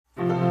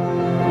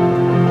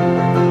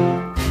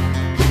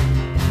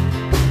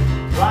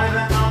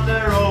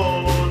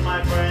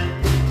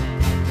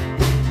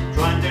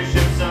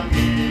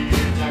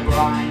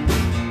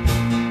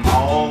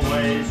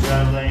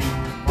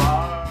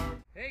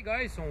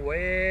and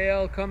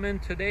welcome in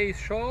today's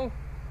show.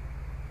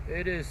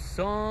 It is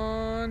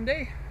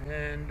Sunday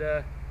and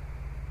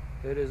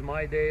it is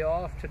my day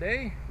off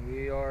today.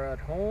 We are at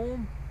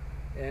home,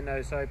 and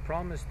as I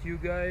promised you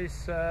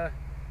guys,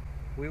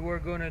 we were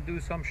going to do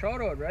some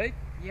shout out, right?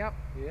 Yep.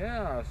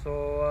 Yeah,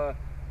 so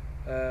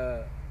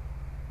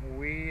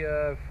we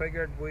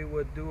figured we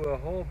would do a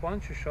whole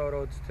bunch of shout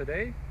outs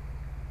today.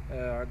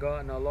 I've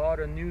gotten a lot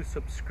of new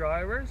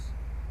subscribers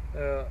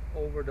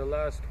over the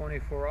last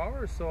 24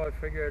 hours, so I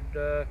figured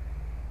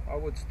I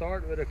would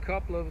start with a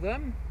couple of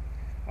them.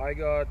 I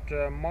got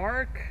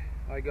Mark,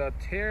 I got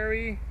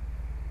Terry,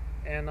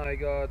 and I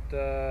got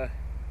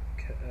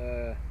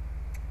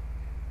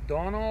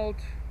Donald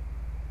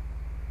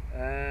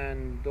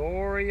and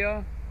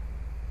Doria,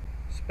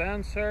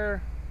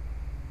 Spencer.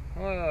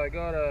 I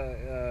got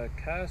a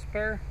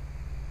Casper,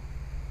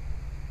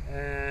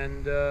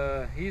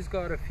 and he's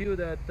got a few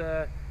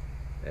that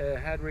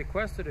had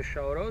requested a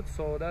shout out,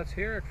 so let's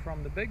hear it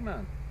from the big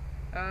man.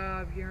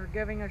 You're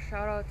giving a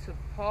shout out to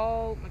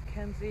Paul,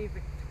 Mackenzie,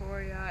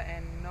 Victoria,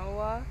 and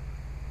Noah,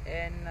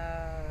 and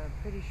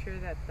pretty sure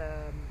that the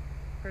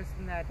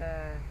person that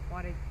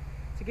wanted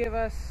to give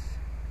us,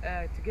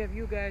 to give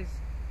you guys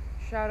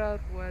shout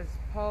out was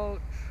Paul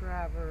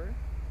Traver,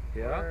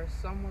 Yeah. or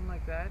someone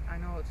like that. I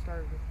know it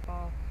started with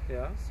Paul.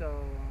 Yeah.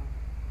 So,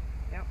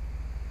 yep.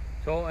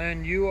 So,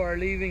 and you are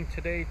leaving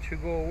today to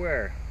go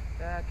where?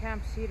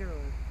 Camp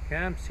Cedarwood.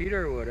 Camp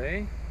Cedarwood,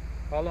 eh?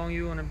 How long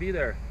you gonna be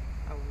there?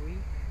 A week,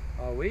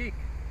 A week?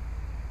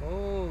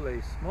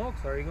 Holy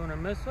smokes, are you gonna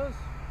miss us?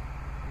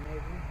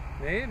 maybe.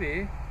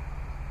 Maybe.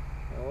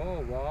 Oh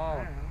I wow.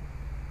 don't know.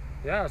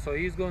 Yeah, so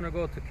he's gonna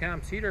go to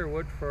Camp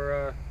Cedarwood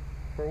for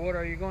what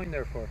are you going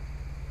there for?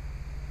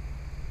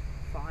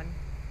 Fun.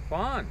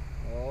 Fun.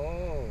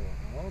 Oh,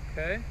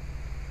 okay.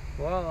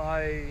 Well,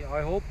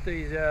 I hope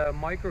the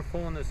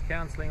microphone is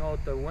canceling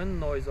out the wind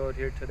noise out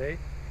here today.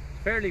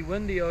 It's fairly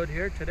windy out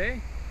here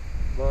today,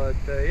 but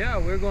yeah,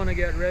 we're going to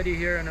get ready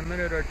here in a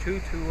minute or two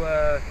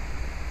to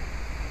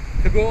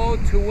go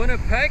out to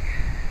Winnipeg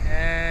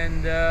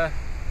and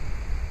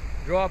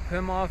drop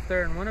him off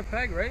there in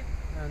Winnipeg, right?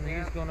 And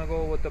Yeah. he's going to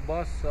go with the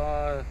bus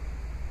to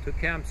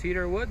Camp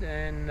Cedarwood,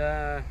 and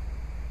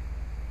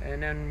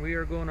then we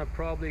are going to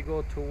probably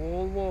go to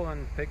Volvo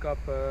and pick up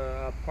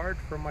a part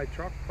for my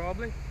truck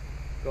probably.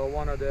 Got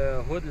one of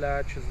the hood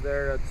latches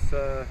there that's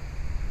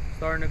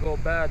starting to go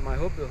bad. My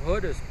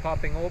hood is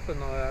popping open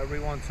every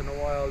once in a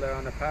while there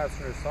on the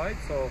passenger side,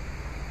 so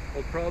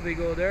we'll probably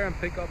go there and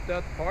pick up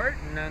that part,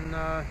 and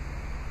then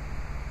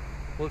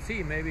we'll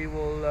see. Maybe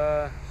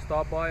we'll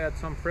stop by at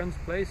some friend's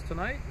place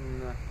tonight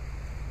and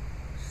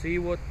see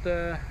what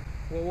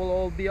we'll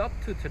all be up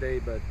to today.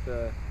 But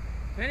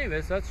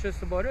anyways, that's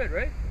just about it,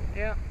 right?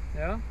 Yeah.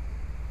 Yeah.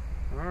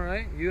 All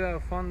right. You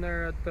have fun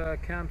there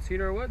at Camp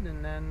Cedarwood,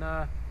 and then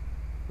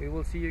we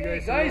will see you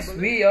guys. Hey guys,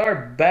 we are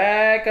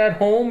back at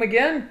home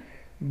again,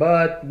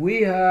 but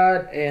we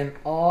had an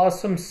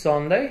awesome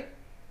Sunday.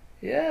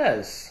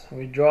 Yes,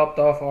 we dropped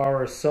off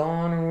our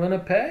son in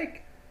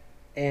Winnipeg,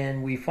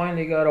 and we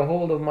finally got a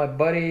hold of my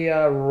buddy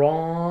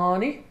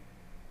Ronnie.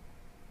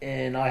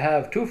 And I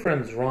have two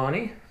friends,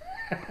 Ronnie.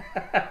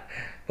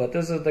 But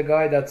this is the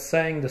guy that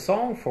sang the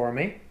song for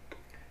me,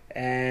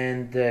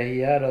 and he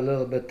had a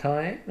little bit of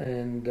time,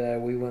 and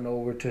we went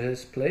over to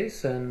his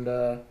place, and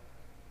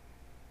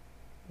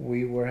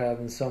we were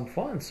having some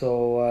fun.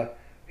 So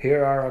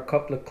here are a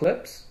couple of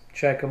clips.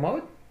 Check them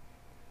out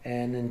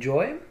and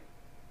enjoy them,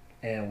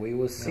 and we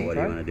will see. Now what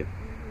do you want to do?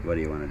 What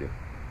do you want to do?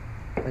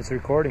 It's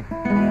recording.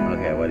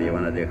 Okay, what do you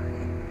want to do?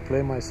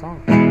 Play my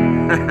song.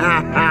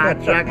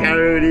 Chaka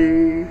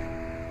Rudi.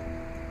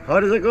 How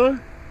does it go?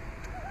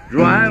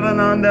 Driving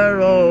on the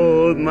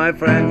road, my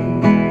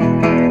friend,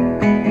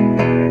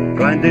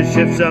 trying to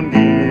shift some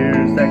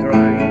gears that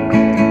grind,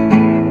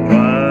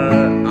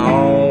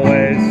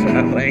 always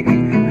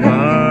traveling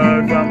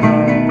far from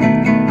home,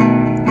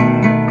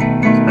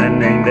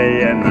 spending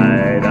day and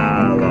night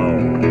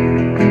alone.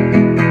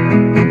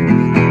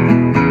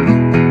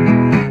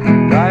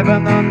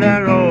 Driving on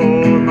the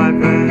road, my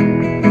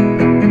friend.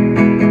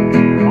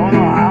 Oh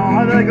no,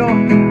 how did I go?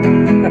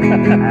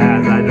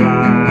 As I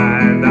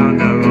drive down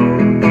the road,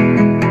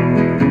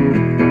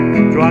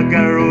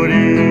 Trucker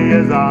Rudi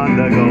is on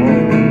the go.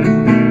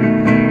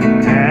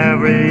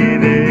 Every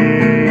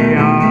day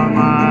on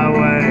my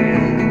way,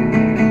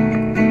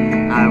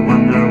 I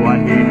wonder what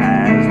he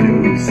has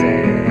to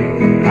say.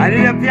 I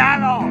need a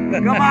piano!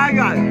 Come on,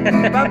 guys!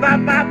 Ba, ba,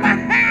 ba, ba.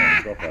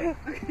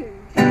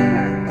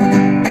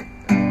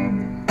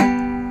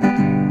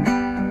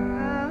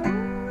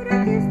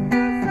 Ahora que